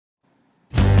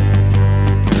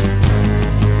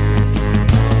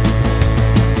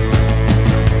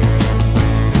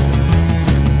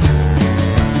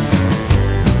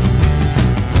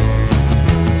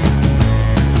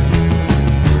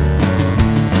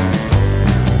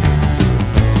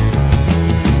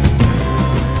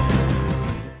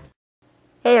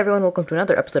everyone, welcome to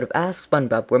another episode of Ask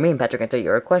SpongeBob, where me and Patrick answer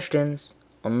your questions,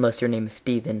 unless your name is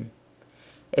Steven.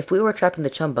 If we were trapped in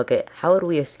the chum bucket, how would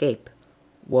we escape?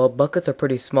 Well, buckets are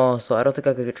pretty small, so I don't think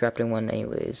I could get trapped in one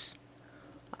anyways.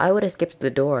 I would escape to the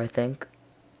door, I think.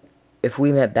 If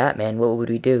we met Batman, what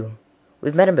would we do?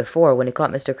 We've met him before when he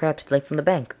caught Mr. Krabs stealing from the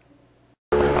bank.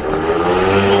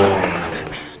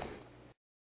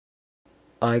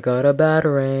 I got a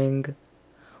batarang.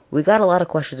 We got a lot of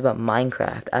questions about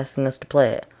Minecraft, asking us to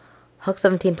play it.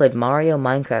 Huck17 played Mario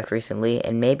Minecraft recently,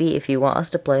 and maybe if you want us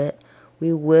to play it,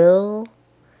 we will.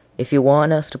 If you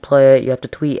want us to play it, you have to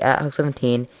tweet at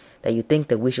Huck17 that you think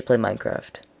that we should play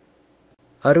Minecraft.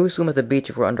 How do we swim at the beach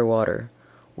if we're underwater?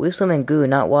 We swim in goo,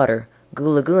 not water. Goo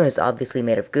Lagoon is obviously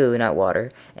made of goo, not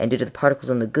water, and due to the particles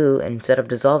in the goo, instead of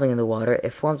dissolving in the water,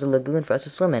 it forms a lagoon for us to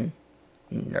swim in.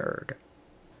 Nerd.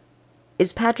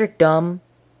 Is Patrick dumb?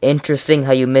 Interesting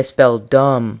how you misspelled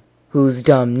dumb. Who's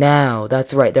dumb now?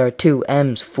 That's right, there are two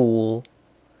M's, fool.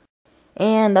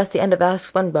 And that's the end of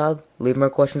Ask SpongeBob. Leave more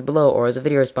questions below or as a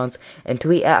video response, and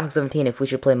tweet at Huck17 if we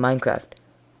should play Minecraft.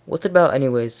 What's it about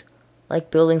anyways?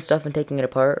 Like building stuff and taking it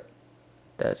apart?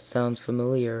 That sounds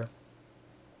familiar.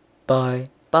 Bye.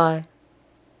 Bye.